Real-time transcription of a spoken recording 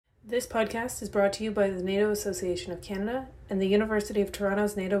This podcast is brought to you by the NATO Association of Canada and the University of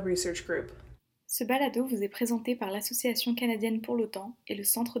Toronto's NATO Research Group. Ce balado vous est présenté par l'Association canadienne pour l'OTAN et le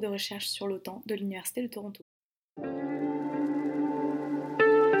Centre de recherche sur l'OTAN de l'Université de Toronto.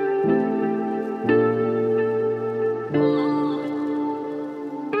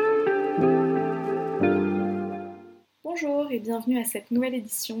 Bonjour et bienvenue à cette nouvelle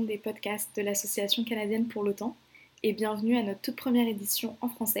édition des podcasts de l'Association canadienne pour l'OTAN et bienvenue à notre toute première édition en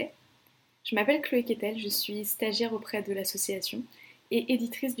français. Je m'appelle Chloé Quetel, je suis stagiaire auprès de l'association et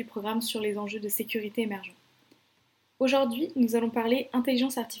éditrice du programme sur les enjeux de sécurité émergents. Aujourd'hui, nous allons parler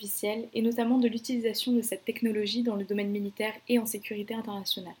intelligence artificielle et notamment de l'utilisation de cette technologie dans le domaine militaire et en sécurité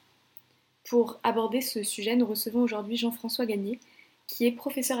internationale. Pour aborder ce sujet, nous recevons aujourd'hui Jean-François Gagné, qui est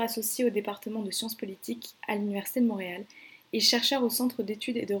professeur associé au département de sciences politiques à l'Université de Montréal et chercheur au Centre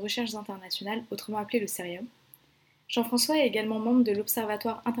d'études et de recherches internationales, autrement appelé le CERIUM. Jean-François est également membre de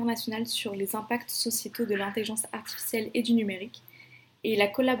l'Observatoire international sur les impacts sociétaux de l'intelligence artificielle et du numérique, et il a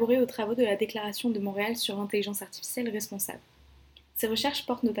collaboré aux travaux de la Déclaration de Montréal sur l'intelligence artificielle responsable. Ses recherches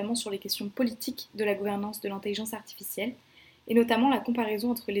portent notamment sur les questions politiques de la gouvernance de l'intelligence artificielle, et notamment la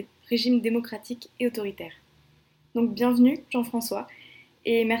comparaison entre les régimes démocratiques et autoritaires. Donc bienvenue Jean-François,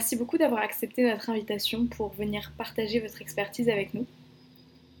 et merci beaucoup d'avoir accepté notre invitation pour venir partager votre expertise avec nous.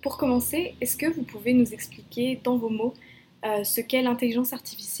 Pour commencer, est-ce que vous pouvez nous expliquer dans vos mots ce qu'est l'intelligence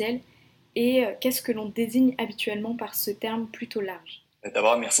artificielle et qu'est-ce que l'on désigne habituellement par ce terme plutôt large?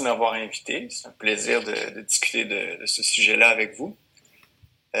 D'abord, merci de m'avoir invité. C'est un plaisir de discuter de ce sujet-là avec vous.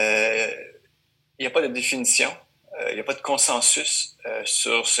 Il n'y a pas de définition, il n'y a pas de consensus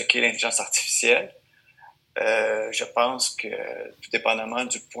sur ce qu'est l'intelligence artificielle. Je pense que, tout dépendamment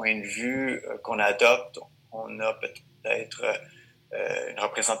du point de vue qu'on adopte, on a peut-être une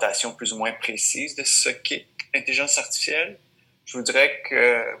représentation plus ou moins précise de ce qu'est l'intelligence artificielle. Je vous dirais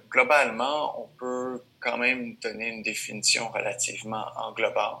que, globalement, on peut quand même donner une définition relativement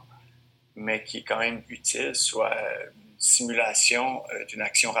englobante, mais qui est quand même utile, soit une simulation d'une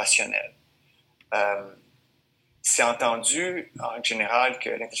action rationnelle. C'est entendu, en général,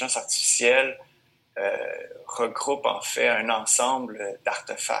 que l'intelligence artificielle regroupe en fait un ensemble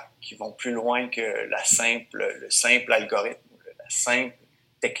d'artefacts qui vont plus loin que le simple algorithme, la simple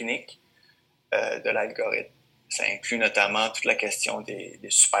technique de l'algorithme. Ça inclut notamment toute la question des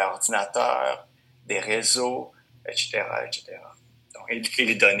superordinateurs, des réseaux, etc., etc. Donc, et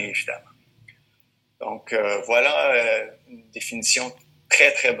les données, évidemment. Donc, voilà une définition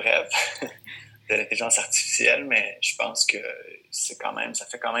très, très brève de l'intelligence artificielle, mais je pense que ça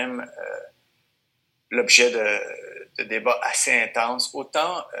fait quand même l'objet de débats assez intenses,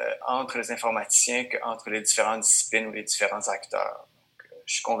 autant entre les informaticiens qu'entre les différentes disciplines ou les différents acteurs. Donc,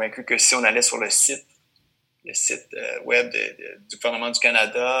 je suis convaincu que si on allait sur le site web du gouvernement du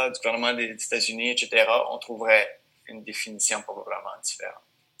Canada, du gouvernement des États-Unis, etc., on trouverait une définition probablement différente.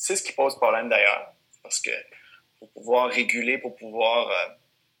 C'est ce qui pose problème d'ailleurs, parce que pour pouvoir réguler, pour pouvoir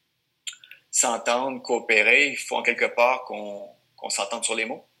s'entendre, coopérer, il faut en quelque part qu'on s'entende sur les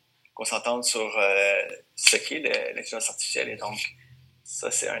mots, qu'on s'entende sur ce qu'est l'intelligence artificielle. Et donc,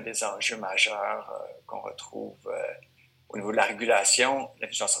 ça, c'est un des enjeux majeurs qu'on retrouve au niveau de la régulation de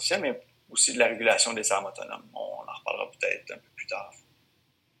l'intelligence artificielle, mais aussi de la régulation des armes autonomes. On en reparlera peut-être un peu plus tard.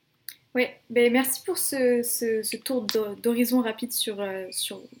 Oui, merci pour ce tour d'horizon rapide sur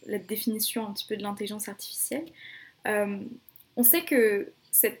la définition un petit peu de l'intelligence artificielle. On sait que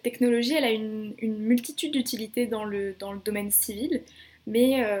cette technologie, elle a une multitude d'utilités dans le domaine civil,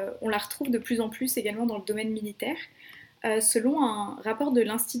 mais on la retrouve de plus en plus également dans le domaine militaire. Selon un rapport de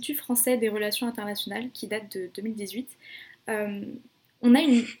l'Institut français des relations internationales qui date de 2018, on a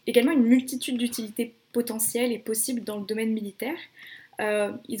également une multitude d'utilités potentielles et possibles dans le domaine militaire.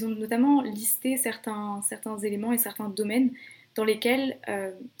 Ils ont notamment listé certains éléments et certains domaines dans lesquels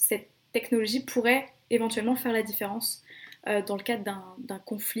cette technologie pourrait éventuellement faire la différence dans le cadre d'un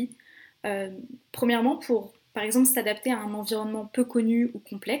conflit. Premièrement, pour, par exemple, s'adapter à un environnement peu connu ou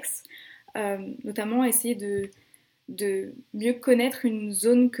complexe, notamment essayer de mieux connaître une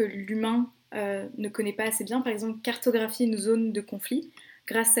zone que l'humain ne connaît pas assez bien, par exemple cartographier une zone de conflit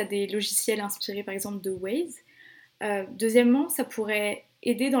grâce à des logiciels inspirés par exemple de Waze. Deuxièmement, ça pourrait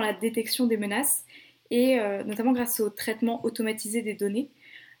aider dans la détection des menaces et notamment grâce au traitement automatisé des données.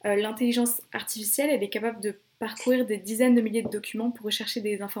 L'intelligence artificielle, elle est capable de parcourir des dizaines de milliers de documents pour rechercher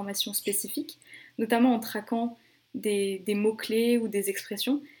des informations spécifiques, notamment en traquant des mots-clés ou des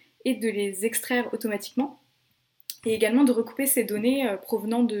expressions et de les extraire automatiquement. Et également de recouper ces données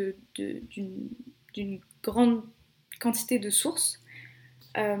provenant d'une grande quantité de sources.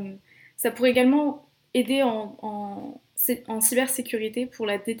 Ça pourrait également aider en cybersécurité pour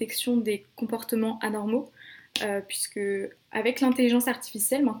la détection des comportements anormaux, puisque avec l'intelligence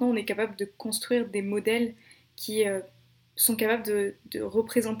artificielle, maintenant on est capable de construire des modèles qui sont capables de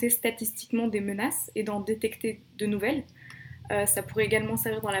représenter statistiquement des menaces et d'en détecter de nouvelles. Ça pourrait également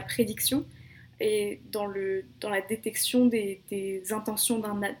servir dans la prédiction et dans la détection des intentions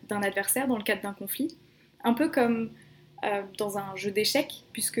d'un adversaire dans le cadre d'un conflit. Un peu comme dans un jeu d'échecs,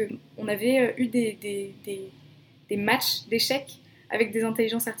 puisqu'on avait eu des matchs d'échecs avec des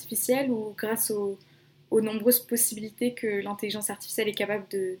intelligences artificielles où grâce aux nombreuses possibilités que l'intelligence artificielle est capable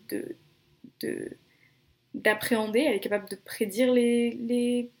d'appréhender, elle est capable de prédire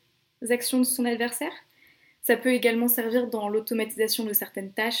les actions de son adversaire. Ça peut également servir dans l'automatisation de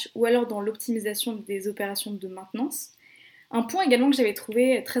certaines tâches ou alors dans l'optimisation des opérations de maintenance. Un point également que j'avais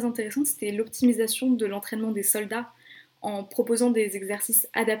trouvé très intéressant, c'était l'optimisation de l'entraînement des soldats en proposant des exercices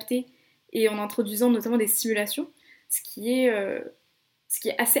adaptés et en introduisant notamment des simulations, ce qui est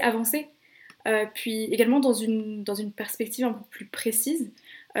assez avancé. Puis également dans une perspective un peu plus précise,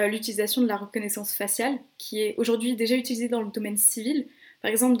 l'utilisation de la reconnaissance faciale, qui est aujourd'hui déjà utilisée dans le domaine civil, par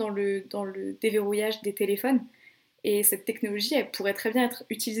exemple dans le déverrouillage des téléphones. Et cette technologie, elle pourrait très bien être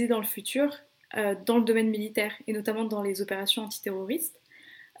utilisée dans le futur dans le domaine militaire, et notamment dans les opérations antiterroristes.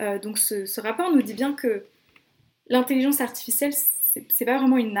 Donc ce rapport nous dit bien que l'intelligence artificielle, c'est pas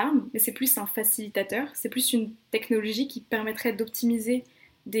vraiment une arme, mais c'est plus un facilitateur, c'est plus une technologie qui permettrait d'optimiser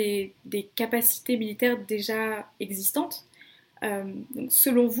des capacités militaires déjà existantes. Donc,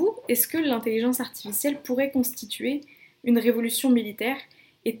 selon vous, est-ce que l'intelligence artificielle pourrait constituer une révolution militaire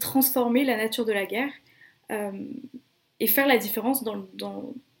et transformer la nature de la guerre et faire la différence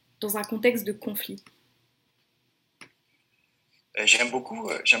dans un contexte de conflit? J'aime beaucoup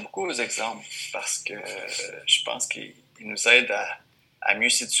vos exemples parce que je pense qu'ils nous aident à mieux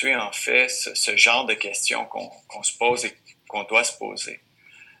situer en fait ce genre de questions qu'on se pose et qu'on doit se poser.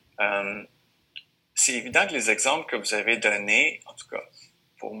 C'est évident que les exemples que vous avez donnés, en tout cas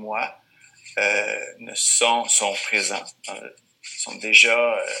pour moi, sont présents, sont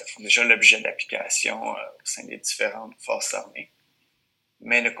déjà l'objet d'application au sein des différentes forces armées,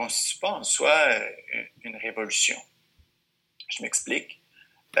 mais ne constituent pas en soi une révolution. Je m'explique.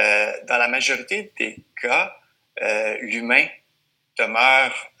 Dans la majorité des cas, l'humain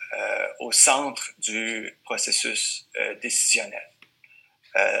demeure au centre du processus décisionnel.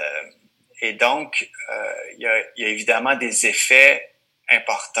 Et donc, il y a évidemment des effets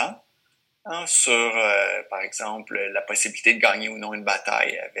importants sur, par exemple, la possibilité de gagner ou non une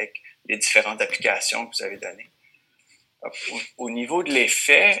bataille avec les différentes applications que vous avez données. Au niveau de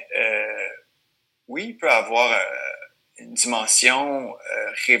l'effet, oui, il peut avoir une dimension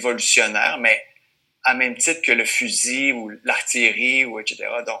révolutionnaire, mais à même titre que le fusil ou l'artillerie ou etc.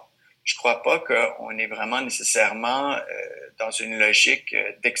 Donc, je crois pas qu'on est vraiment nécessairement dans une logique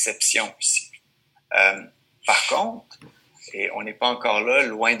d'exception ici. Par contre, et on n'est pas encore là,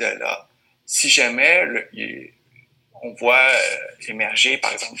 loin de là, si jamais on voit émerger,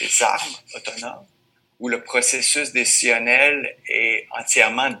 par exemple, des armes autonomes où le processus décisionnel est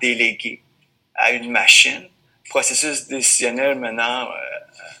entièrement délégué à une machine, processus décisionnel menant à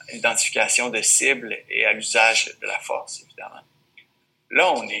l'identification de cibles et à l'usage de la force, évidemment.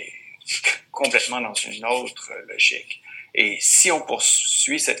 Là, on est complètement dans une autre logique. Et si on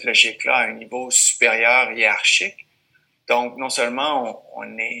poursuit cette logique-là à un niveau supérieur hiérarchique, donc non seulement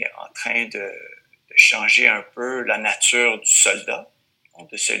on est en train de changer un peu la nature du soldat,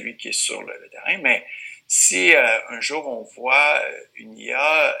 de celui qui est sur le terrain, mais si un jour on voit une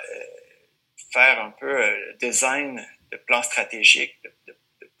IA faire un peu le design de plans stratégiques,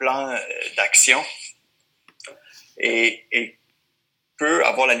 de plans d'action, et peut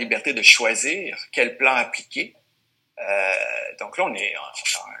avoir la liberté de choisir quel plan appliquer. Donc là, on est à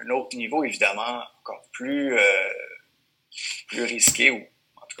un autre niveau, évidemment, encore plus risqué, ou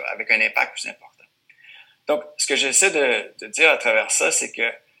en tout cas avec un impact plus important. Donc, ce que j'essaie de dire à travers ça, c'est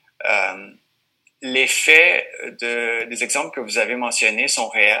que l'effet des exemples que vous avez mentionnés sont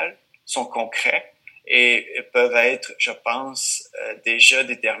réels, sont concrets et peuvent être, je pense, déjà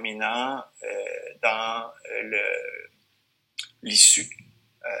déterminants dans l'issue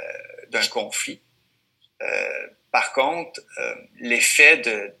d'un conflit. Par contre, l'effet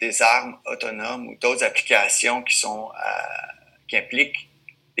des armes autonomes ou d'autres applications qui impliquent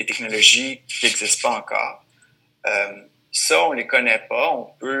des technologies qui n'existent pas encore, ça, on les connaît pas.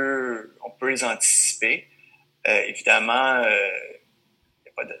 On peut les anticiper. Évidemment, il n'y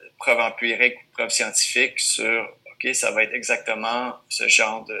a pas de preuve empirique ou de preuve scientifique sur OK, ça va être exactement ce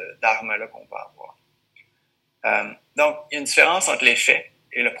genre d'armes-là qu'on va avoir. Donc, il y a une différence entre l'effet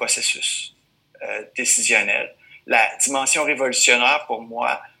et le processus. décisionnelle. La dimension révolutionnaire, pour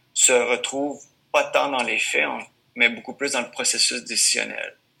moi, se retrouve pas tant dans les faits, mais beaucoup plus dans le processus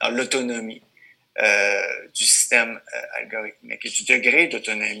décisionnel, dans l'autonomie du système algorithmique et du degré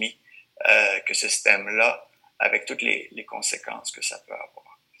d'autonomie que ce système-là, avec toutes les conséquences que ça peut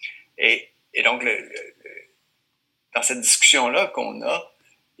avoir. Et donc, dans cette discussion-là qu'on a,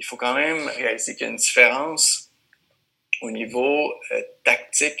 il faut quand même réaliser qu'il y a une différence au niveau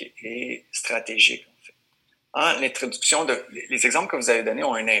tactique et stratégique. L'introduction les exemples que vous avez donnés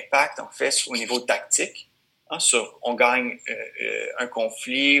ont un impact, en fait, au niveau tactique. On gagne un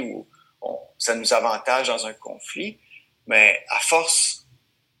conflit ou ça nous avantage dans un conflit, mais à force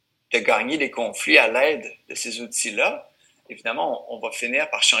de gagner des conflits à l'aide de ces outils-là, évidemment, on va finir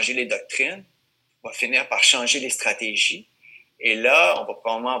par changer les doctrines, on va finir par changer les stratégies, et là, on va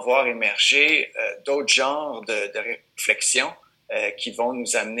probablement voir émerger d'autres genres de réflexions qui vont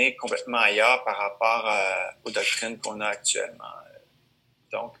nous amener complètement ailleurs par rapport aux doctrines qu'on a actuellement.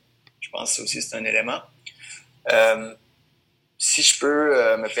 Donc, je pense que c'est un élément. Si je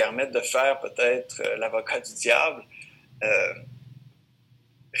peux me permettre de faire peut-être l'avocat du diable,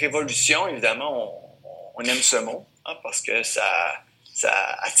 révolution, évidemment, on aime ce mot, parce que ça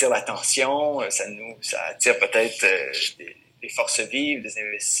attire l'attention, ça attire peut-être des forces vives, des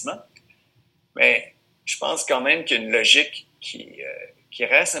investissements. Mais je pense quand même qu'il y a une logique qui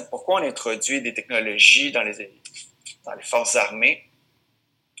reste. Pourquoi on introduit des technologies dans les forces armées?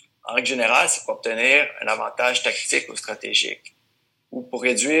 En règle générale, c'est pour obtenir un avantage tactique ou stratégique, ou pour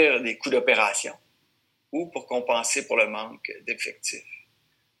réduire des coûts d'opération, ou pour compenser pour le manque d'effectifs.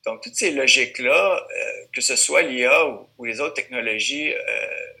 Donc, toutes ces logiques-là, que ce soit l'IA ou les autres technologies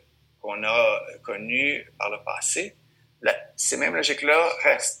qu'on a connues par le passé, ces mêmes logiques-là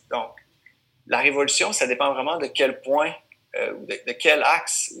restent. Donc, la révolution, ça dépend vraiment de quel point, ou de quel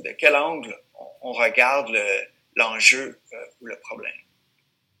axe, ou de quel angle on regarde l'enjeu ou le problème.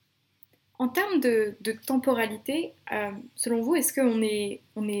 En termes de temporalité, selon vous, est-ce qu'on est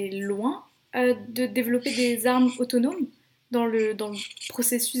loin de développer des armes autonomes dans le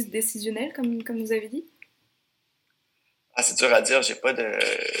processus décisionnel, comme vous avez dit? C'est dur à dire, j'ai pas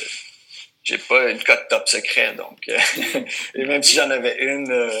une cote top secret, donc et même si j'en avais une,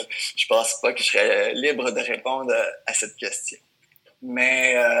 je pense pas que je serais libre de répondre à cette question.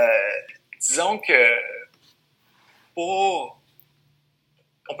 Mais disons que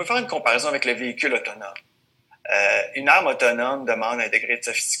on peut faire une comparaison avec le véhicule autonome. Une arme autonome demande un degré de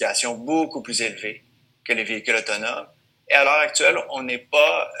sophistication beaucoup plus élevé que les véhicules autonomes. Et à l'heure actuelle, on n'est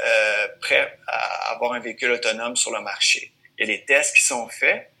pas prêt à avoir un véhicule autonome sur le marché. Il y a des tests qui sont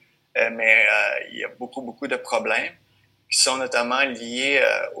faits, mais il y a beaucoup de problèmes qui sont notamment liés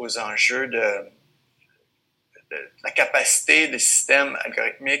aux enjeux de la capacité des systèmes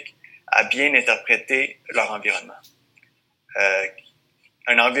algorithmiques à bien interpréter leur environnement.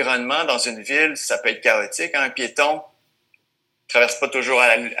 Un environnement dans une ville, ça peut être chaotique. Un piéton ne traverse pas toujours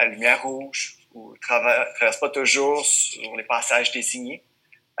à la lumière rouge ou traverse pas toujours sur les passages désignés.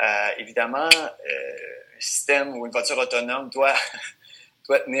 Évidemment, un système ou une voiture autonome doit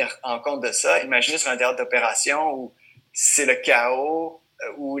tenir en compte de ça. Imaginez sur un théâtre d'opération où c'est le chaos,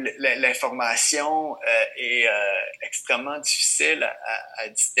 où l'information est extrêmement difficile à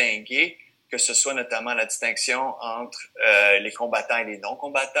distinguer, que ce soit notamment la distinction entre les combattants et les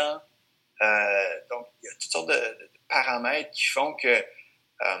non-combattants. Donc, il y a toutes sortes de paramètres qui font que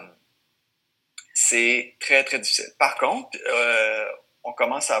c'est très, très difficile. Par contre, on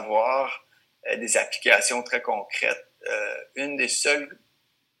commence à avoir des applications très concrètes. Une des seules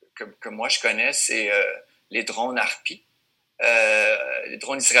que moi je connais, c'est les drones Harpy, les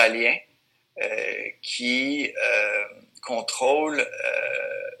drones israéliens qui contrôlent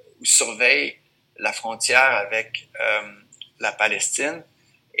ou surveillent la frontière avec la Palestine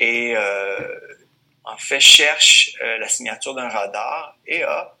et en fait cherchent la signature d'un radar et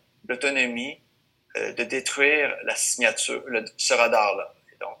a l'autonomie de détruire la signature, ce radar-là.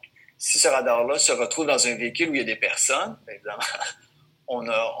 Et donc, si ce radar-là se retrouve dans un véhicule où il y a des personnes, bien évidemment, on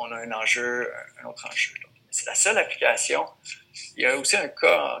a un autre enjeu. Donc, c'est la seule application. Il y a aussi un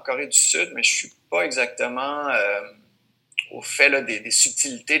cas en Corée du Sud, mais je suis pas exactement au fait là, des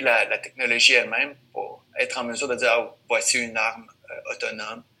subtilités de la technologie elle-même pour être en mesure de dire voici une arme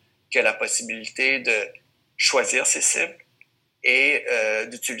autonome qui a la possibilité de choisir ses cibles et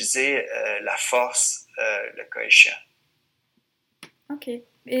d'utiliser la force le cas échéant. Ok.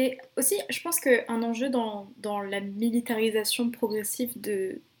 Et aussi, je pense qu'un enjeu dans la militarisation progressive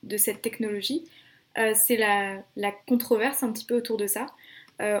de cette technologie, c'est la controverse un petit peu autour de ça.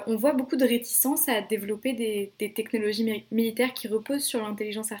 On voit beaucoup de réticence à développer des technologies militaires qui reposent sur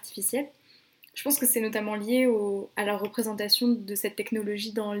l'intelligence artificielle. Je pense que c'est notamment lié à la représentation de cette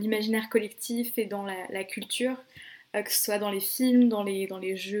technologie dans l'imaginaire collectif et dans la culture, que ce soit dans les films, dans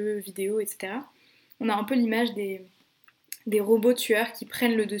les jeux vidéo, etc. On a un peu l'image des robots tueurs qui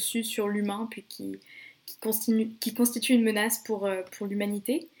prennent le dessus sur l'humain, puis qui constituent une menace pour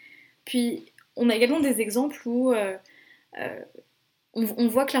l'humanité. Puis on a également des exemples où euh, on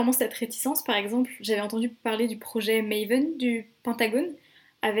voit clairement cette réticence. Par exemple, j'avais entendu parler du projet Maven du Pentagone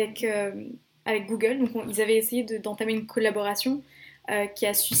avec, avec Google. Donc ils avaient essayé d'entamer une collaboration qui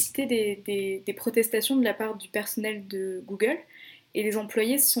a suscité des protestations de la part du personnel de Google. Et les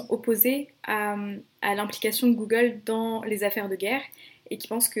employés se sont opposés à l'implication de Google dans les affaires de guerre et qui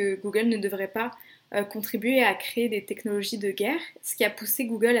pensent que Google ne devrait pas contribuer à créer des technologies de guerre, ce qui a poussé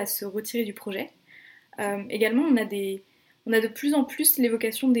Google à se retirer du projet. Également, on a de plus en plus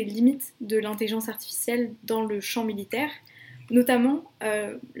l'évocation des limites de l'intelligence artificielle dans le champ militaire, notamment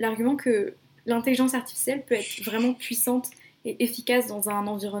l'argument que l'intelligence artificielle peut être vraiment puissante et efficace dans un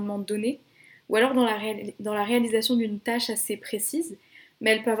environnement donné, ou alors dans la réalisation d'une tâche assez précise,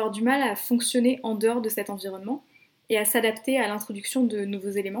 mais elle peut avoir du mal à fonctionner en dehors de cet environnement et à s'adapter à l'introduction de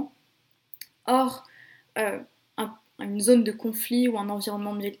nouveaux éléments. Or, euh, une zone de conflit ou un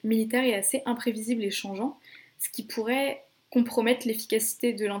environnement militaire est assez imprévisible et changeant, ce qui pourrait compromettre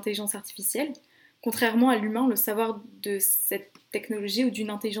l'efficacité de l'intelligence artificielle. Contrairement à l'humain, le savoir de cette technologie ou d'une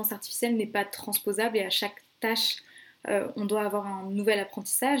intelligence artificielle n'est pas transposable et à chaque tâche, on doit avoir un nouvel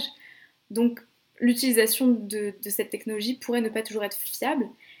apprentissage. Donc, l'utilisation de cette technologie pourrait ne pas toujours être fiable.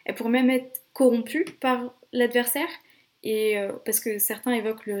 Elle pourrait même être corrompue par l'adversaire, et parce que certains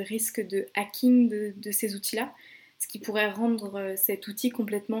évoquent le risque de hacking de ces outils-là, ce qui pourrait rendre cet outil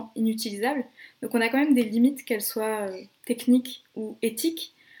complètement inutilisable. Donc on a quand même des limites, qu'elles soient techniques ou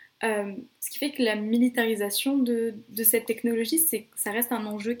éthiques, ce qui fait que la militarisation de cette technologie, ça reste un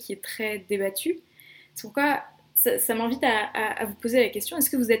enjeu qui est très débattu. C'est pourquoi ça m'invite à vous poser la question, est-ce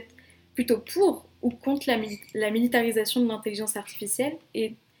que vous êtes plutôt pour ou contre la militarisation de l'intelligence artificielle,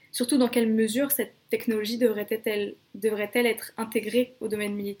 et surtout dans quelle mesure cette technologie devrait-elle être intégrée au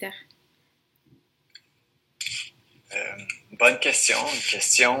domaine militaire? Bonne question, une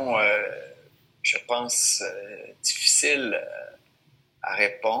question, je pense, difficile à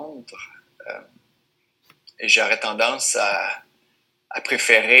répondre. Et j'aurais tendance à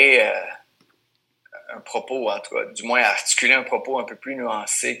préférer un propos, en tout cas, du moins à articuler un propos un peu plus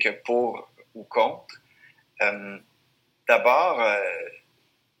nuancé que pour ou contre. D'abord,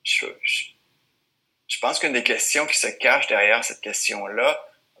 je pense qu'une des questions qui se cache derrière cette question-là,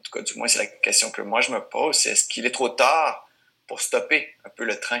 en tout cas, du moins, c'est la question que moi je me pose, c'est est-ce qu'il est trop tard pour stopper un peu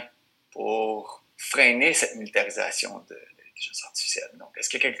le train, pour freiner cette militarisation de l'intelligence artificielle? Donc, est-ce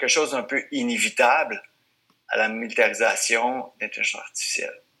qu'il y a quelque chose d'un peu inévitable à la militarisation de l'intelligence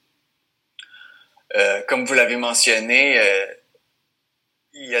artificielle? Comme vous l'avez mentionné,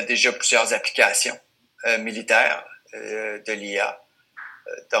 il y a déjà plusieurs applications militaires de l'IA.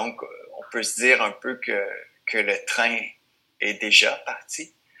 Donc, on peut se dire un peu que le train est déjà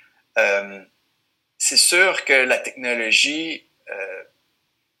parti. C'est sûr que la technologie,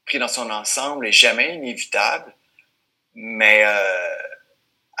 prise dans son ensemble, est jamais inévitable, mais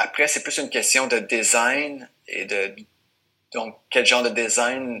après, c'est plus une question de design et donc quel genre de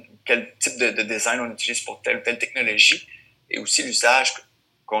design, quel type de design on utilise pour telle ou telle technologie, et aussi l'usage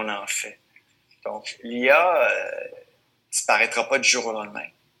qu'on en fait. Donc, l'IA disparaîtra pas du jour au lendemain.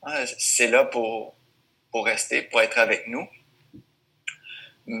 C'est là pour rester, pour être avec nous.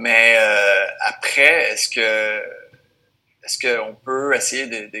 Mais après, est-ce qu'on peut essayer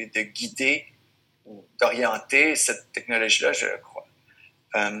de guider ou d'orienter cette technologie-là? Je crois.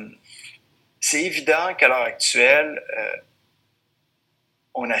 C'est évident qu'à l'heure actuelle,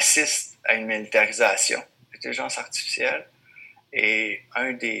 on assiste à une militarisation de l'intelligence artificielle. Et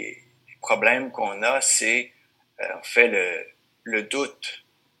un des problèmes qu'on a, c'est en fait le doute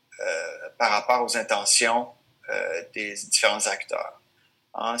par rapport aux intentions des différents acteurs.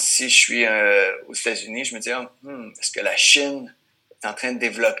 Si je suis aux États-Unis, je me dis, est-ce que la Chine est en train de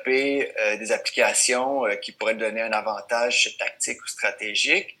développer des applications qui pourraient donner un avantage tactique ou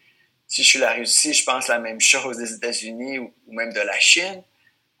stratégique? Si je suis la Russie, je pense la même chose des États-Unis ou même de la Chine.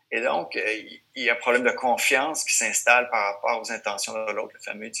 Et donc, il y a un problème de confiance qui s'installe par rapport aux intentions de l'autre, le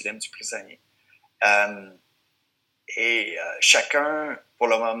fameux dilemme du prisonnier. Chacun, pour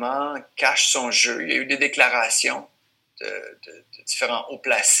le moment, cache son jeu. Il y a eu des déclarations de différents hauts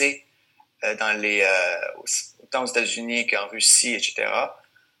placés autant aux États-Unis qu'en Russie, etc.,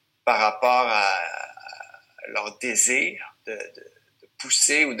 par rapport à leur désir de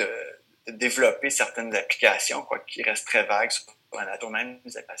pousser ou de développer certaines applications, quoi, qui restent très vagues sur un domaine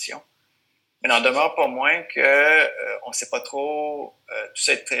des passions. Mais n'en demeure pas moins que on ne sait pas trop, tout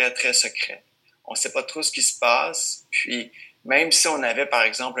ça est très, très secret. On ne sait pas trop ce qui se passe. Puis, même si on avait, par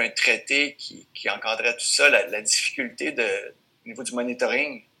exemple, un traité qui encadrait tout ça, la difficulté au niveau du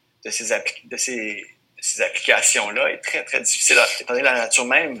monitoring de ces applications-là est très, très difficile, étant donné la nature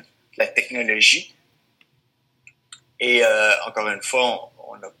même de la technologie. Et encore une fois,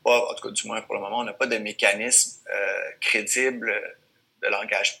 on n'a pas, en tout cas du moins pour le moment, on n'a pas de mécanisme crédible de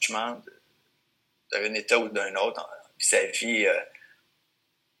l'engagement d'un État ou d'un autre vis-à-vis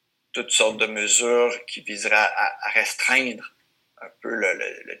toutes sortes de mesures qui viseraient à restreindre un peu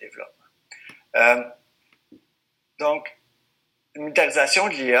le développement. Donc, une militarisation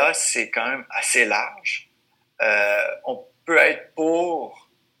de l'IA, c'est quand même assez large. On peut être pour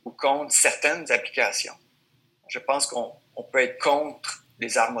ou contre certaines applications. Je pense qu'on peut être contre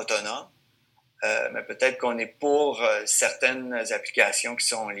les armes autonomes, mais peut-être qu'on est pour certaines applications qui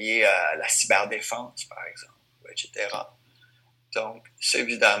sont liées à la cyberdéfense, par exemple, etc. Donc, ça,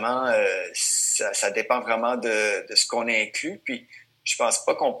 évidemment, ça dépend vraiment de ce qu'on inclut. Puis, je pense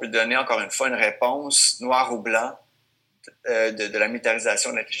pas qu'on peut donner, encore une fois, une réponse noir ou blanc de la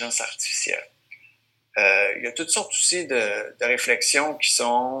militarisation de l'intelligence artificielle. Il y a toutes sortes aussi de réflexions qui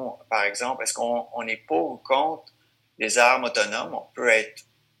sont, par exemple, est-ce qu'on est pour ou contre les armes autonomes?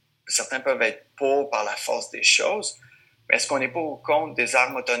 Certains peuvent être pour par la force des choses, mais est-ce qu'on est pour ou contre des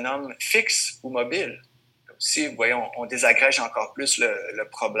armes autonomes fixes ou mobiles? Aussi, vous voyez, on désagrège encore plus le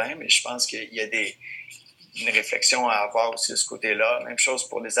problème et je pense qu'il y a une réflexion à avoir aussi de ce côté-là. Même chose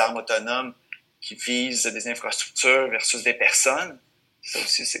pour les armes autonomes qui visent des infrastructures versus des personnes. Ça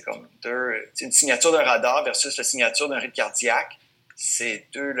aussi, c'est comme une signature d'un radar versus la signature d'un rythme cardiaque. C'est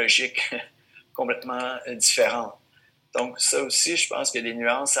deux logiques complètement différentes. Donc, ça aussi, je pense qu'il y a des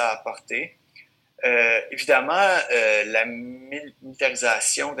nuances à apporter. Évidemment, la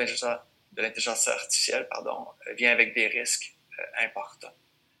militarisation de l'intelligence artificielle vient avec des risques importants.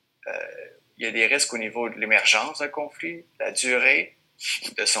 Il y a des risques au niveau de l'émergence d'un conflit, la durée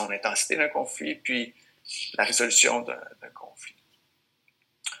de son intensité d'un conflit, puis la résolution d'un conflit.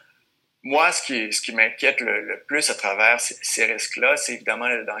 Moi, ce qui m'inquiète le plus à travers ces risques-là, c'est évidemment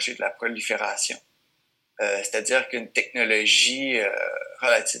le danger de la prolifération. C'est-à-dire qu'une technologie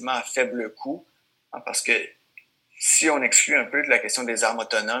relativement à faible coût, parce que si on exclut un peu de la question des armes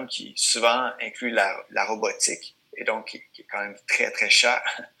autonomes qui souvent inclut la robotique, et donc qui est quand même très, très cher,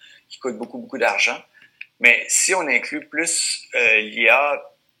 qui coûte beaucoup, beaucoup d'argent, mais si on inclut plus l'IA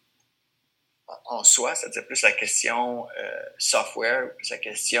en soi, c'est-à-dire plus la question software, plus la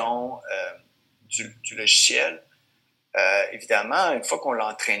question du logiciel, évidemment, une fois qu'on l'a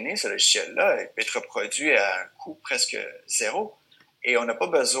entraîné, ce logiciel-là, il peut être reproduit à un coût presque zéro. Et on n'a pas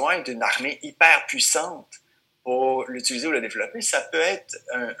besoin d'une armée hyper puissante pour l'utiliser ou le développer. Ça peut être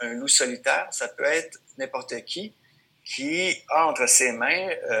un loup solitaire, ça peut être n'importe qui a entre ses mains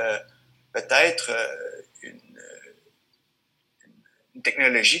peut-être une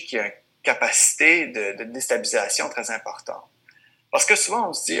technologie qui a une capacité de déstabilisation très importante. Parce que souvent,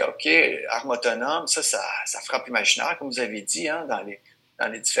 on se dit, OK, armes autonomes, ça frappe l'imaginaire, comme vous avez dit, hein, dans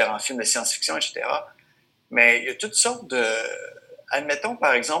les différents films de science-fiction, etc. Mais il y a toutes sortes de... Admettons,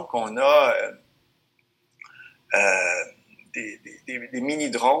 par exemple, qu'on a des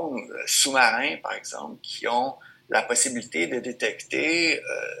mini-drones sous-marins, par exemple, qui ont la possibilité de détecter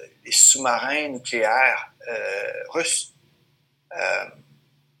des sous-marins nucléaires russes.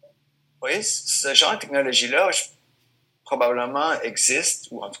 Vous voyez, ce genre de technologie-là, probablement existe,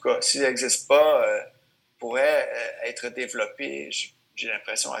 ou en tout cas, s'il n'existe pas, pourrait être développé, j'ai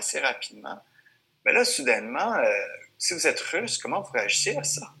l'impression, assez rapidement. Mais là, soudainement, si vous êtes russe, comment vous réagissez à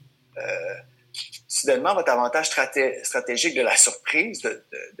ça? Soudainement, votre avantage stratégique de la surprise, de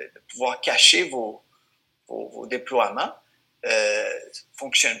pouvoir cacher vos déploiements,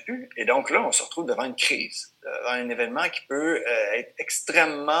 fonctionne plus. Et donc là, on se retrouve devant une crise, devant un événement qui peut être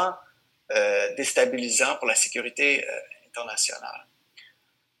extrêmement déstabilisant pour la sécurité internationale.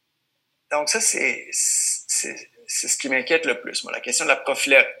 Donc ça, c'est ce qui m'inquiète le plus. Moi, la question de la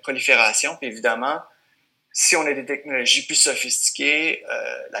prolifération, puis évidemment, si on a des technologies plus sophistiquées,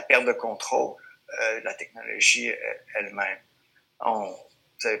 la perte de contrôle de la technologie elle-même.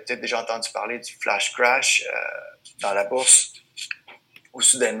 Vous avez peut-être déjà entendu parler du flash crash dans la bourse, où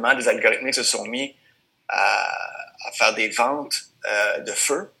soudainement, des algorithmes se sont mis à faire des ventes de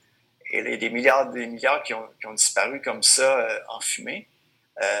feu. Et il y a des milliards qui ont disparu comme ça en fumée.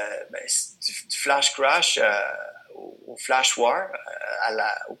 Du flash crash au flash war,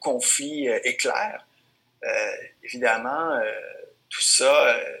 au conflit éclair. Évidemment, tout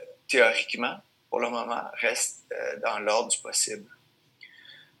ça, théoriquement, pour le moment, reste dans l'ordre du possible.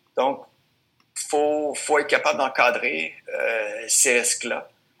 Donc, faut être capable d'encadrer ces risques-là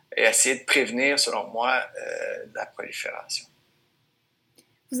et essayer de prévenir, selon moi, la prolifération.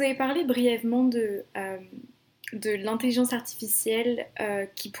 Vous avez parlé brièvement de l'intelligence artificielle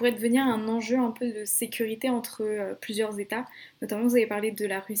qui pourrait devenir un enjeu un peu de sécurité entre plusieurs États. Notamment, vous avez parlé de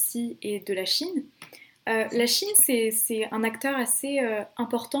la Russie et de la Chine. La Chine, c'est un acteur assez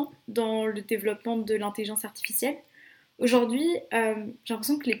important dans le développement de l'intelligence artificielle. Aujourd'hui, j'ai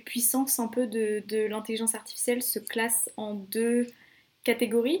l'impression que les puissances un peu de l'intelligence artificielle se classent en deux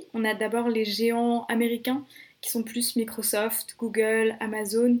catégories. On a d'abord les géants américains qui sont plus Microsoft, Google,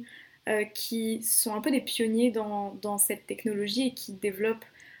 Amazon, qui sont un peu des pionniers dans cette technologie et qui développent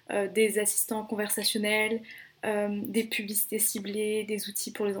des assistants conversationnels, des publicités ciblées, des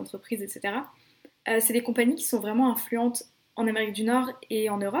outils pour les entreprises, etc. C'est des compagnies qui sont vraiment influentes en Amérique du Nord et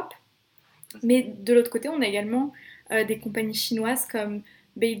en Europe. Mais de l'autre côté, on a également des compagnies chinoises comme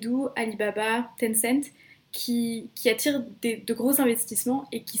Baidu, Alibaba, Tencent, qui attirent de gros investissements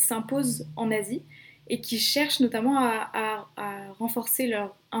et qui s'imposent en Asie et qui cherchent notamment à renforcer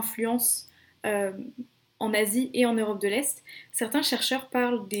leur influence en Asie et en Europe de l'Est. Certains chercheurs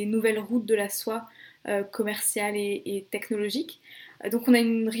parlent des nouvelles routes de la soie commerciales et technologiques. Donc on a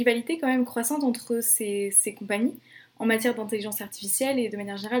une rivalité quand même croissante entre ces compagnies en matière d'intelligence artificielle et de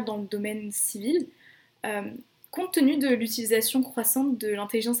manière générale dans le domaine civil. Compte tenu de l'utilisation croissante de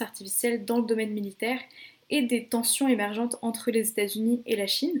l'intelligence artificielle dans le domaine militaire et des tensions émergentes entre les États-Unis et la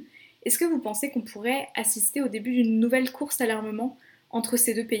Chine, est-ce que vous pensez qu'on pourrait assister au début d'une nouvelle course à l'armement entre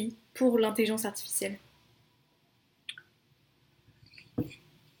ces deux pays pour l'intelligence artificielle?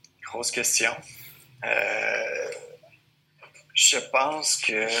 Grosse question. Je pense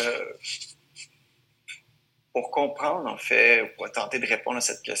que pour comprendre, en fait, ou pour tenter de répondre à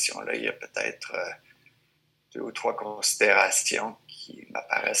cette question-là, il y a peut-être 2 ou 3 considérations qui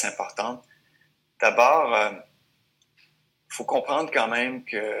m'apparaissent importantes. D'abord, il faut comprendre quand même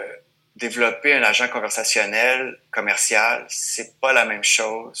que développer un agent conversationnel commercial, c'est pas la même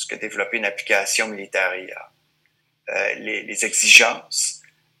chose que développer une application militaire IA. Les exigences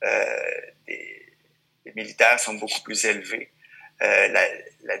des militaires sont beaucoup plus élevées.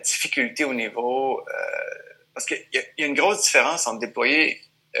 La difficulté au niveau... parce qu'il y a une grosse différence entre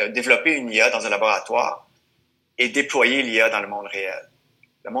développer une IA dans un laboratoire et déployer l'IA dans le monde réel.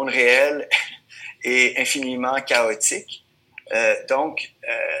 Le monde réel est infiniment chaotique.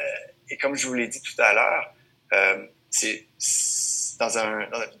 Et comme je vous l'ai dit tout à l'heure, c'est dans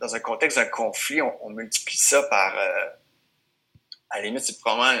un contexte d'un conflit, on multiplie ça par, à la limite, c'est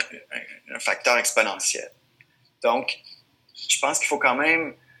probablement un facteur exponentiel. Donc, je pense qu'il faut quand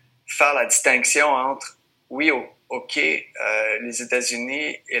même faire la distinction entre, oui, OK, les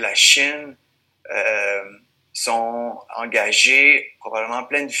États-Unis et la Chine sont engagés probablement à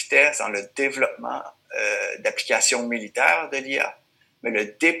pleine vitesse dans le développement d'applications militaires de l'IA, mais le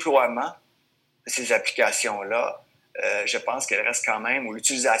déploiement de ces applications-là, je pense qu'elle reste quand même, ou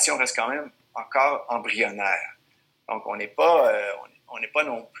l'utilisation reste quand même encore embryonnaire. Donc, on n'est pas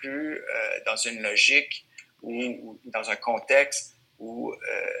non plus dans une logique ou dans un contexte où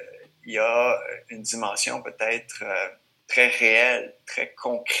il y a une dimension peut-être très réelle, très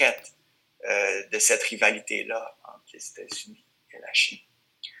concrète de cette rivalité-là entre les États-Unis et la Chine.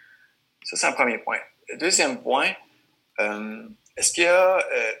 Ça, c'est un premier point. Le deuxième point, est-ce qu'il y a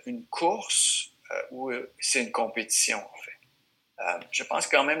une course ou c'est une compétition, en fait? Je pense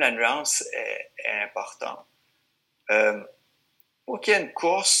quand même que la nuance est importante. Pour qu'il y ait une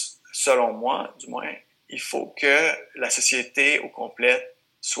course, selon moi, du moins, il faut que la société au complet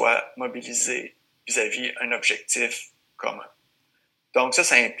soit mobilisée vis-à-vis d'un objectif commun. Donc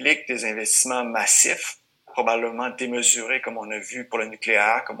ça implique des investissements massifs, probablement démesurés, comme on a vu pour le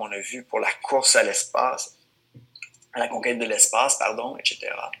nucléaire, comme on a vu pour la course à l'espace, à la conquête de l'espace,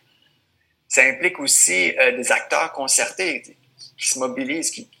 etc. Ça implique aussi des acteurs concertés qui se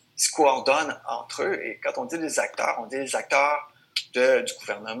mobilisent, qui se coordonnent entre eux. Et quand on dit des acteurs, on dit des acteurs du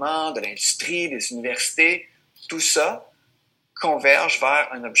gouvernement, de l'industrie, des universités. Tout ça converge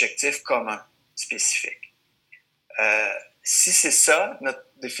vers un objectif commun, spécifique. Si c'est ça, notre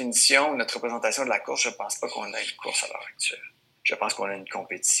définition, notre représentation de la course, je ne pense pas qu'on a une course à l'heure actuelle. Je pense qu'on a une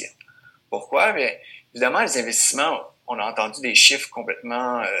compétition. Pourquoi? Bien, évidemment, les investissements, on a entendu des chiffres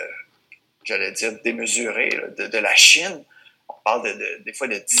complètement, j'allais dire, démesurés de la Chine. On parle des fois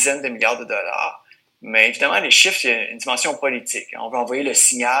de dizaines de milliards de dollars. Mais évidemment, les chiffres, il y a une dimension politique. On veut envoyer le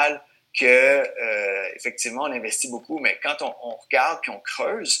signal que, effectivement, on investit beaucoup, mais quand on regarde puis on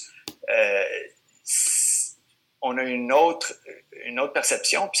creuse, on a une autre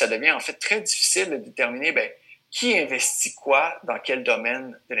perception, puis ça devient en fait très difficile de déterminer qui investit quoi dans quel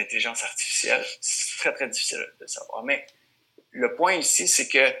domaine de l'intelligence artificielle, c'est très, très difficile de savoir. Mais le point ici, c'est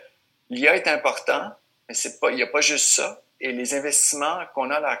que l'IA est important, mais il n'y a pas juste ça. Et les investissements qu'on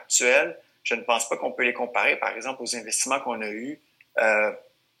a à l'heure actuelle, je ne pense pas qu'on peut les comparer, par exemple, aux investissements qu'on a eus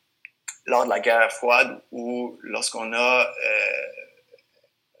lors de la guerre froide ou lorsqu'on a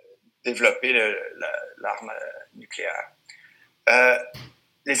développé l'arme nucléaire.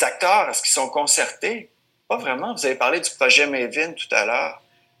 Les acteurs, est-ce qu'ils sont concertés? Pas vraiment. Vous avez parlé du projet Maven tout à l'heure,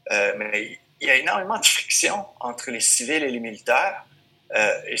 mais il y a énormément de friction entre les civils et les militaires.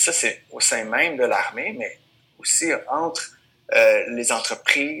 Et ça, c'est au sein même de l'armée, mais aussi entre les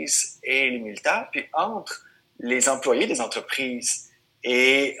entreprises et les militaires, puis entre les employés des entreprises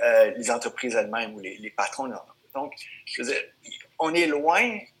et les entreprises elles-mêmes ou les patrons de l'entreprise. Donc, je veux dire, on est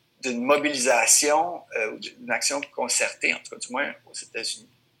loin d'une mobilisation ou d'une action concertée, en tout cas du moins aux États-Unis,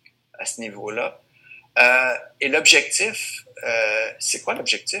 à ce niveau-là. Et l'objectif, c'est quoi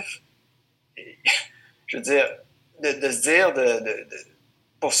l'objectif? Et, je veux dire, de se dire de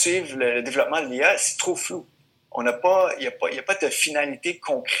poursuivre le développement de l'IA, c'est trop flou. Il n'y a pas de finalité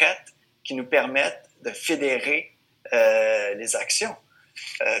concrète qui nous permette de fédérer les actions.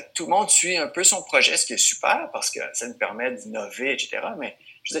 Tout le monde suit un peu son projet, ce qui est super parce que ça nous permet d'innover, etc. Mais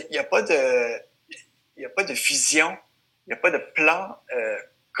je veux dire, il n'y a pas de vision, il n'y a pas de plan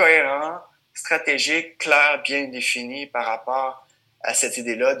cohérent, stratégique, clair, bien défini par rapport à cette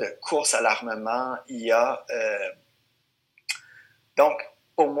idée-là de course à l'armement, IA. Donc,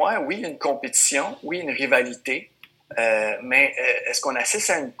 pour moi, oui, une compétition, oui, une rivalité, mais est-ce qu'on assiste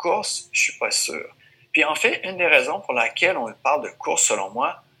à une course? Je suis pas sûr. Puis en fait, une des raisons pour laquelle on parle de course, selon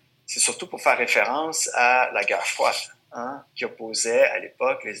moi, c'est surtout pour faire référence à la guerre froide, qui opposait à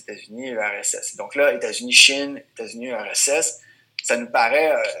l'époque les États-Unis et l'URSS. Donc là, États-Unis-Chine, États-Unis-URSS, ça nous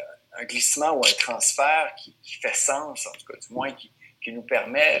paraît un glissement ou un transfert qui fait sens, en tout cas du moins qui nous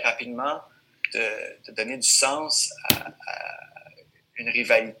permet rapidement de donner du sens à une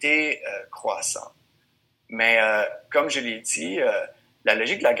rivalité croissante. Mais comme je l'ai dit, la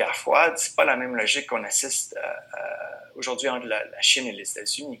logique de la guerre froide, c'est pas la même logique qu'on assiste aujourd'hui entre la Chine et les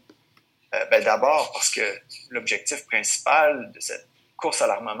États-Unis. D'abord parce que l'objectif principal de cette course à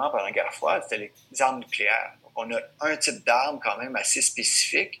l'armement pendant la guerre froide, c'était les armes nucléaires. Donc, on a un type d'arme quand même assez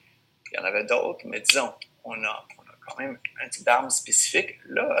spécifique. Il y en avait d'autres, mais disons, on a quand même un type d'arme spécifique.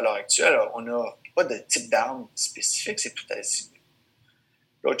 Là, à l'heure actuelle, on n'a pas de type d'arme spécifique, c'est tout azimut.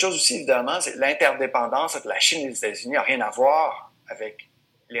 L'autre chose aussi, évidemment, c'est l'interdépendance entre la Chine et les États-Unis n'a rien à voir avec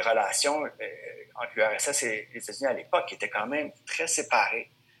les relations entre l'URSS et les États-Unis à l'époque, qui étaient quand même très séparées.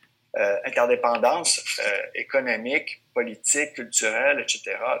 Interdépendance économique, politique, culturelle,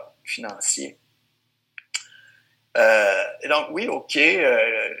 etc., financier. Et donc, oui, OK,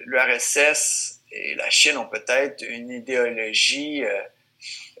 l'URSS et la Chine ont peut-être une idéologie,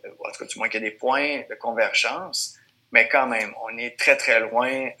 en tout cas, du moins qu'il y a des points de convergence, mais quand même, on est très, très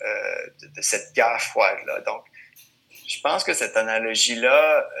loin de cette guerre froide-là. Donc, je pense que cette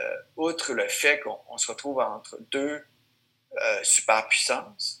analogie-là, outre le fait qu'on se retrouve entre deux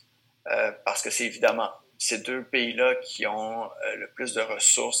superpuissances, parce que c'est évidemment ces deux pays-là qui ont le plus de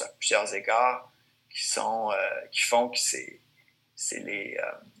ressources à plusieurs égards, qui font que c'est les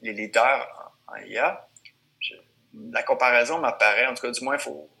leaders en IA. La comparaison m'apparaît, en tout cas, du moins, il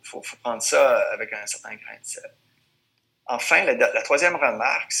faut prendre ça avec un certain grain de sel. Enfin, la troisième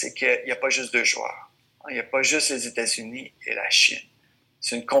remarque, c'est qu'il n'y a pas juste deux joueurs. Il n'y a pas juste les États-Unis et la Chine.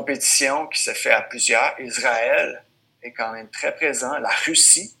 C'est une compétition qui se fait à plusieurs. Israël est quand même très présent. La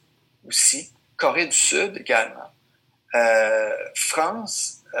Russie aussi. Corée du Sud également.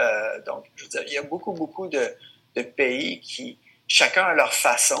 France. Donc, je veux dire, il y a beaucoup de pays qui, chacun à leur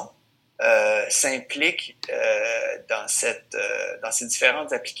façon, s'impliquent dans ces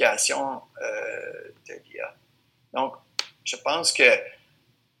différentes applications de l'IA. Donc, je pense que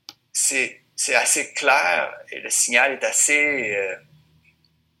c'est assez clair et le signal est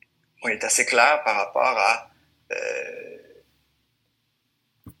assez clair par rapport à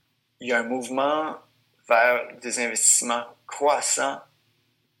il y a un mouvement vers des investissements croissants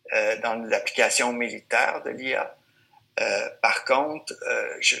dans l'application militaire de l'IA. Par contre,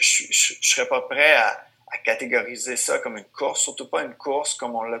 je ne serais pas prêt à catégoriser ça comme une course, surtout pas une course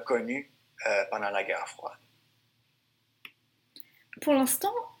comme on l'a connue pendant la guerre froide. Pour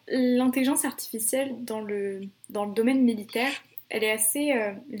l'instant, l'intelligence artificielle dans le domaine militaire, elle est assez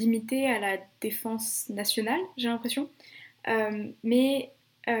limitée à la défense nationale, j'ai l'impression. Mais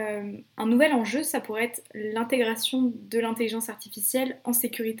un nouvel enjeu, ça pourrait être l'intégration de l'intelligence artificielle en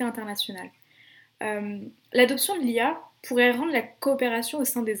sécurité internationale. L'adoption de l'IA pourrait rendre la coopération au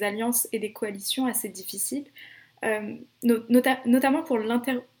sein des alliances et des coalitions assez difficile, notamment pour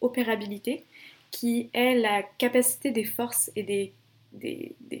l'interopérabilité, qui est la capacité des forces et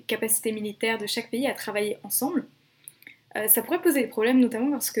des capacités militaires de chaque pays à travailler ensemble. Ça pourrait poser des problèmes,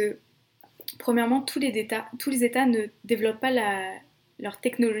 notamment parce que, premièrement, tous les États ne développent pas leur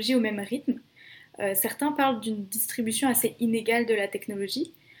technologie au même rythme. Certains parlent d'une distribution assez inégale de la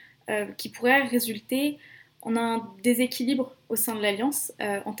technologie, qui pourrait résulter en un déséquilibre au sein de l'Alliance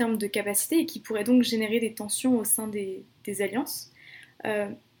en termes de capacité et qui pourrait donc générer des tensions au sein des alliances.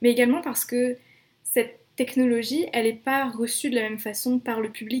 Mais également parce que cette technologie, elle n'est pas reçue de la même façon par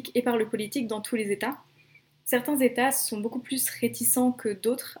le public et par le politique dans tous les États. Certains États sont beaucoup plus réticents que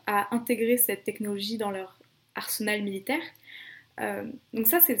d'autres à intégrer cette technologie dans leur arsenal militaire. Donc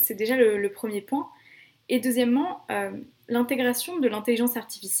ça, c'est déjà le premier point. Et deuxièmement, l'intégration de l'intelligence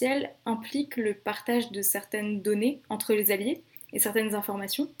artificielle implique le partage de certaines données entre les alliés et certaines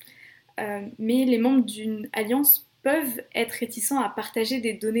informations. Mais les membres d'une alliance peuvent être réticents à partager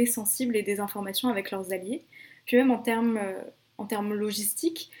des données sensibles et des informations avec leurs alliés. Puis même en termes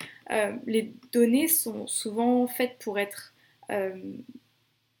logistiques, les données sont souvent faites pour être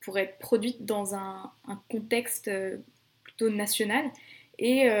produites dans un contexte plutôt national.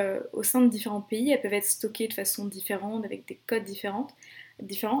 Et au sein de différents pays, elles peuvent être stockées de façon différente, avec des codes différents.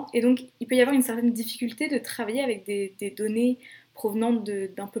 Et donc, il peut y avoir une certaine difficulté de travailler avec des données provenant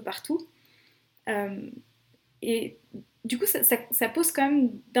d'un peu partout. Et du coup, ça pose quand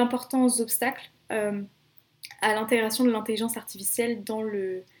même d'importants obstacles à l'intégration de l'intelligence artificielle dans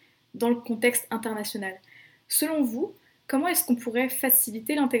le contexte international. Selon vous, comment est-ce qu'on pourrait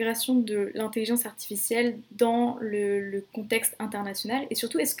faciliter l'intégration de l'intelligence artificielle dans le contexte international? Et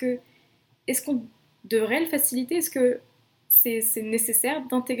surtout, est-ce qu'on devrait le faciliter? Est-ce que c'est nécessaire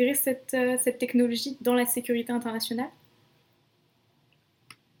d'intégrer cette technologie dans la sécurité internationale?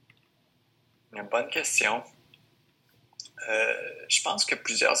 Une bonne question. Je pense que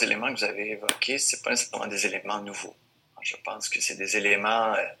plusieurs éléments que vous avez évoqués, ce n'est pas nécessairement des éléments nouveaux. Je pense que c'est des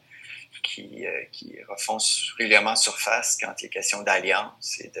éléments qui refont régulièrement surface quand il est question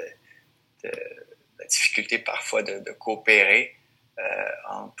d'alliance et de la difficulté parfois de coopérer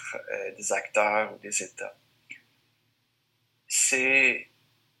entre des acteurs ou des États. C'est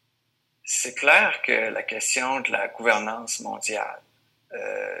clair que la question de la gouvernance mondiale,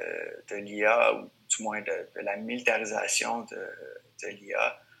 de l'IA, ou du moins de la militarisation de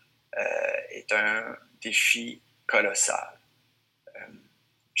l'IA, est un défi colossal.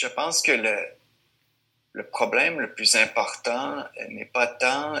 Je pense que le problème le plus important n'est pas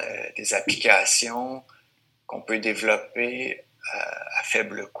tant des applications qu'on peut développer à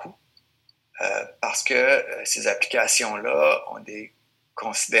faible coût, parce que ces applications-là ont des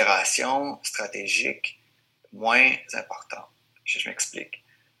considérations stratégiques moins importantes. Je m'explique.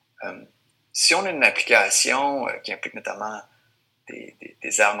 Si on a une application qui implique notamment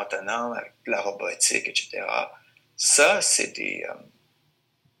des armes autonomes, avec de la robotique, etc., ça, c'est des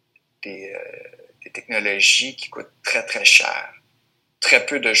technologies qui coûtent très, très cher. Très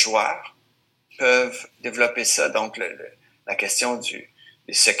peu de joueurs peuvent développer ça. Donc, la question des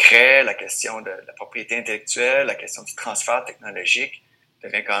secrets, la question de la propriété intellectuelle, la question du transfert technologique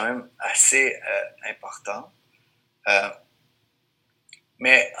devient quand même assez importante.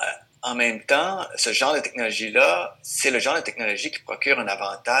 Mais en même temps, ce genre de technologie-là, c'est le genre de technologie qui procure un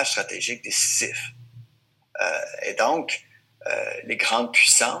avantage stratégique décisif. Et donc, les grandes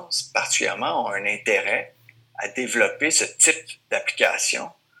puissances, particulièrement, ont un intérêt à développer ce type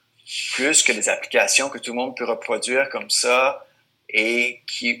d'application, plus que des applications que tout le monde peut reproduire comme ça et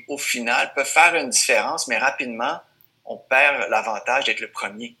qui, au final, peuvent faire une différence, mais rapidement, on perd l'avantage d'être le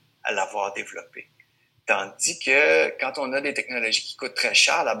premier à l'avoir développé. Tandis que quand on a des technologies qui coûtent très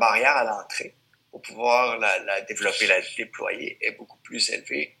cher, la barrière à l'entrée pour pouvoir la développer, la déployer est beaucoup plus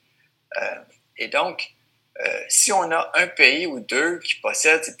élevée. Et donc, si on a un pays ou deux qui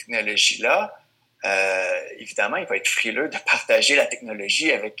possèdent cette technologie-là, évidemment, il va être frileux de partager la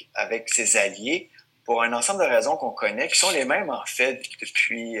technologie avec ses alliés pour un ensemble de raisons qu'on connaît, qui sont les mêmes en fait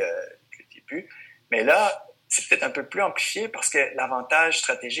depuis le début. Mais là, c'est peut-être un peu plus amplifié parce que l'avantage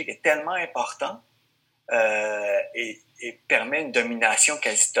stratégique est tellement important et permet une domination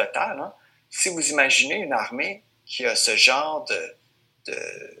quasi totale. Hein. Si vous imaginez une armée qui a ce genre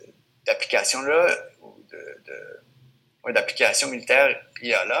d'application-là, ou d'application militaire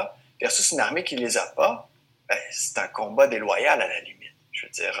IA-là, versus une armée qui ne les a pas, ben, c'est un combat déloyal à la limite. Je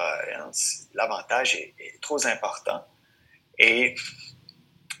veux dire, l'avantage est trop important. Et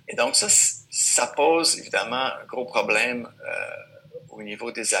donc, ça pose évidemment un gros problème au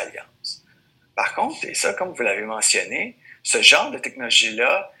niveau des alliances. Par contre, et ça, comme vous l'avez mentionné, ce genre de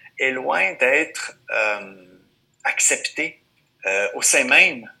technologie-là est loin d'être acceptées au sein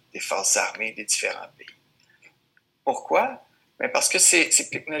même des forces armées des différents pays. Pourquoi? Bien parce que ces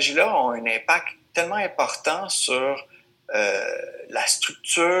technologies-là ont un impact tellement important sur la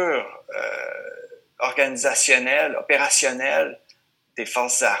structure organisationnelle, opérationnelle des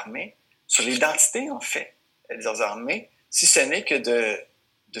forces armées, sur l'identité, en fait, des forces armées, si ce n'est que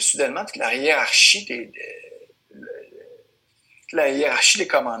de soudainement toute la hiérarchie des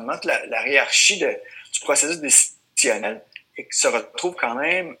commandements, la hiérarchie du processus décisionnel, et se retrouve quand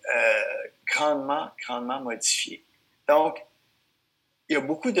même grandement modifiée. Donc, il y a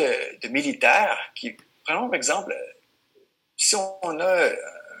beaucoup de militaires qui, prenons par exemple, si on a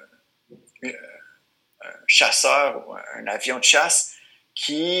un chasseur ou un avion de chasse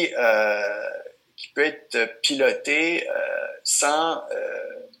qui peut être piloté sans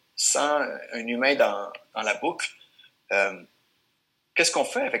un humain dans la boucle, qu'est-ce qu'on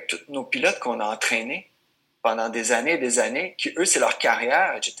fait avec tous nos pilotes qu'on a entraînés pendant des années, qui eux, c'est leur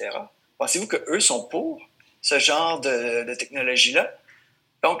carrière, etc. Pensez-vous qu'eux sont pour ce genre de technologie-là?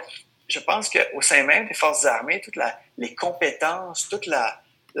 Donc, je pense qu'au sein même des forces armées, toutes les compétences, toutes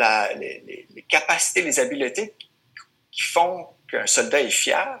les capacités, les habiletés qui font qu'un soldat est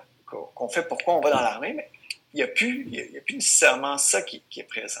fier, qu'on fait pourquoi on va dans l'armée, mais il n'y a plus nécessairement ça qui est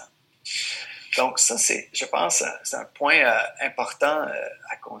présent. Donc ça, je pense, c'est un point important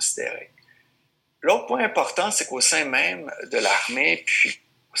à considérer. L'autre point important, c'est qu'au sein même de l'armée, puis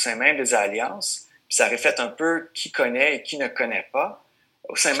au sein même des alliances, puis ça reflète un peu qui connaît et qui ne connaît pas.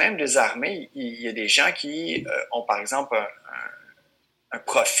 Au sein même des armées, il y a des gens qui ont, par exemple, un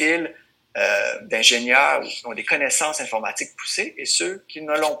profil d'ingénieurs ou ont des connaissances informatiques poussées et ceux qui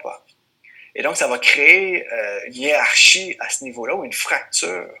ne l'ont pas. Et donc, ça va créer une hiérarchie à ce niveau-là ou une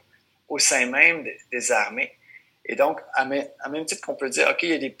fracture au sein même des armées. Et donc, à même titre qu'on peut dire, OK, il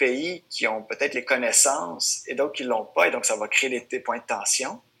y a des pays qui ont peut-être les connaissances et d'autres qui ne l'ont pas, et donc ça va créer des points de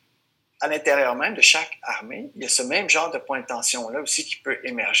tension. À l'intérieur même de chaque armée, il y a ce même genre de point de tension-là aussi qui peut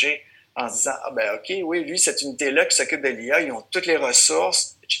émerger en se disant, ah ben OK, oui, lui, cette unité-là qui s'occupe de l'IA, ils ont toutes les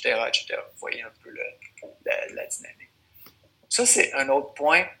ressources, etc., etc. Vous voyez un peu la dynamique. Ça, c'est un autre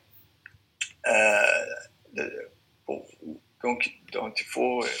point dont il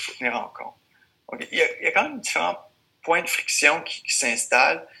faut tenir en compte. Donc, il y a quand même différents points de friction qui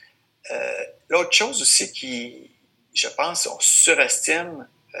s'installent. L'autre chose aussi qui, je pense, on surestime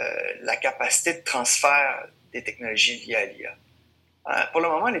la capacité de transfert des technologies liées à l'IA. Pour le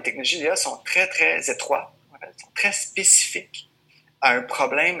moment, les technologies d'IA sont très, très étroites, sont très spécifiques à un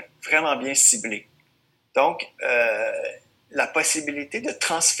problème vraiment bien ciblé. Donc, la possibilité de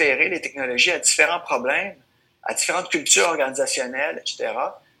transférer les technologies à différents problèmes, à différentes cultures organisationnelles, etc.,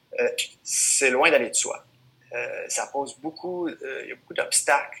 c'est loin d'aller de soi. Ça pose il y a beaucoup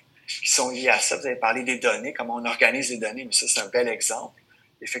d'obstacles qui sont liés à ça. Vous avez parlé des données, comment on organise les données, mais ça, c'est un bel exemple.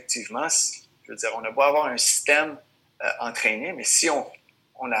 Effectivement, je veux dire, on a beau avoir un système entraîné, mais si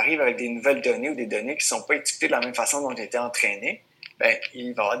on arrive avec des nouvelles données ou des données qui ne sont pas étiquetées de la même façon dont on était entraîné, ben,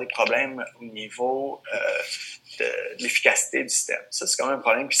 il va y avoir des problèmes au niveau de l'efficacité du système. Ça, c'est quand même un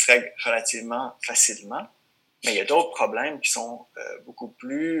problème qui se règle relativement facilement, mais il y a d'autres problèmes qui sont beaucoup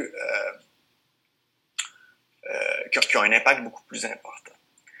plus... qui ont un impact beaucoup plus important.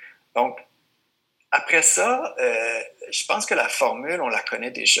 Donc, après ça, je pense que la formule, on la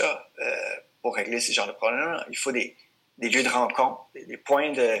connaît déjà pour régler ces genres de problèmes. Il faut des lieux de rencontre, des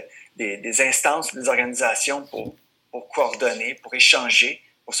points, des instances, des organisations pour coordonner, pour échanger,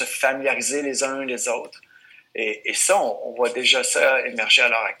 pour se familiariser les uns les autres. Et ça, on voit déjà ça émerger à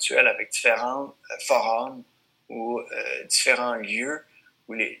l'heure actuelle avec différents forums ou différents lieux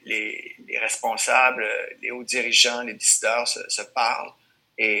où les responsables, les hauts dirigeants, les décideurs se parlent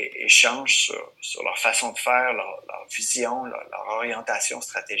et échangent sur leur façon de faire, leur vision, leur orientation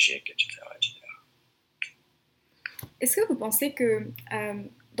stratégique, etc., etc. Est-ce que vous pensez que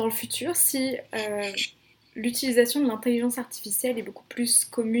dans le futur, si l'utilisation de l'intelligence artificielle est beaucoup plus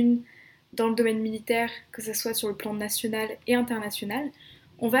commune dans le domaine militaire, que ce soit sur le plan national et international,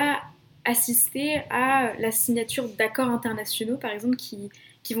 on va assister à la signature d'accords internationaux, par exemple, qui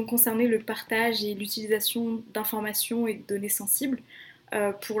vont concerner le partage et l'utilisation d'informations et de données sensibles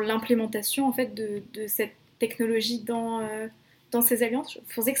pour l'implémentation en fait, de cette technologie dans ces alliances. Vous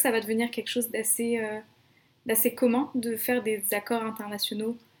pensez que ça va devenir quelque chose d'assez commun de faire des accords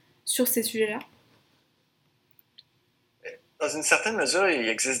internationaux sur ces sujets-là? Dans une certaine mesure, il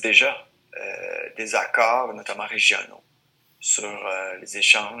existe déjà des accords, notamment régionaux, sur les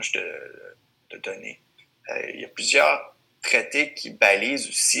échanges de données. Il y a plusieurs traités qui balisent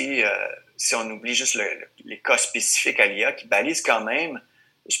aussi, si on oublie juste les cas spécifiques à l'IA, qui balisent quand même.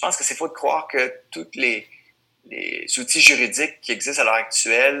 Je pense que c'est faux de croire que toutes les les outils juridiques qui existent à l'heure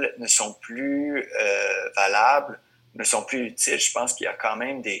actuelle ne sont plus valables, ne sont plus utiles. Je pense qu'il y a quand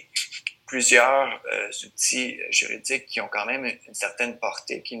même plusieurs outils juridiques qui ont quand même une certaine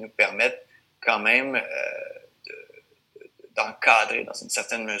portée, qui nous permettent quand même d'encadrer dans une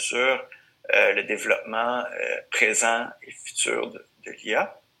certaine mesure le développement présent et futur de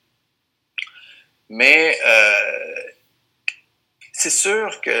l'IA. Mais c'est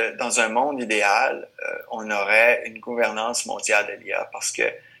sûr que dans un monde idéal, on aurait une gouvernance mondiale de l'IA parce que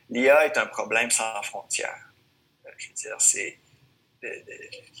l'IA est un problème sans frontières. Je veux dire, c'est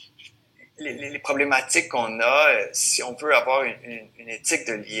les problématiques qu'on a, si on veut avoir une éthique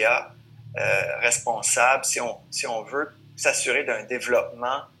de l'IA responsable, si on veut s'assurer d'un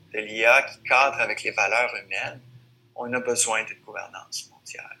développement de l'IA qui cadre avec les valeurs humaines, on a besoin d'une gouvernance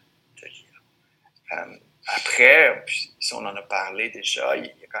mondiale de l'IA. Après, si on en a parlé déjà, il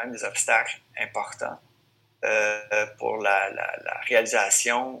y a quand même des obstacles importants pour la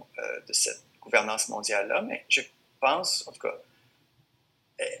réalisation de cette gouvernance mondiale-là, mais je pense, en tout cas,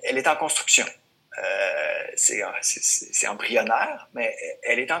 elle est en construction. C'est embryonnaire, mais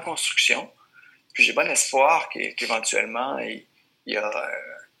elle est en construction. Puis j'ai bon espoir qu'éventuellement, il y a un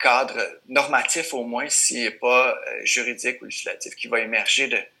cadre normatif au moins, s'il n'est pas juridique ou législatif, qui va émerger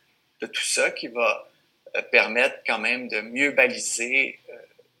de tout ça, qui va permettre quand même de mieux baliser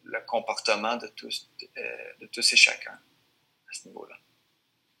le comportement de tous et chacun à ce niveau-là.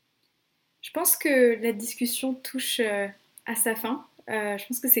 Je pense que la discussion touche à sa fin. Je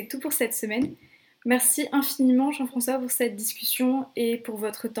pense que c'est tout pour cette semaine. Merci infiniment Jean-François pour cette discussion et pour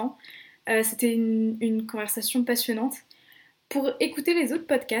votre temps. C'était une conversation passionnante. Pour écouter les autres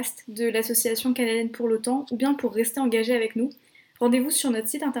podcasts de l'Association canadienne pour l'OTAN ou bien pour rester engagé avec nous, rendez-vous sur notre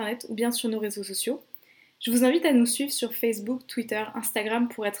site internet ou bien sur nos réseaux sociaux. Je vous invite à nous suivre sur Facebook, Twitter, Instagram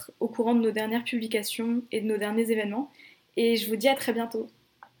pour être au courant de nos dernières publications et de nos derniers événements. Et je vous dis à très bientôt.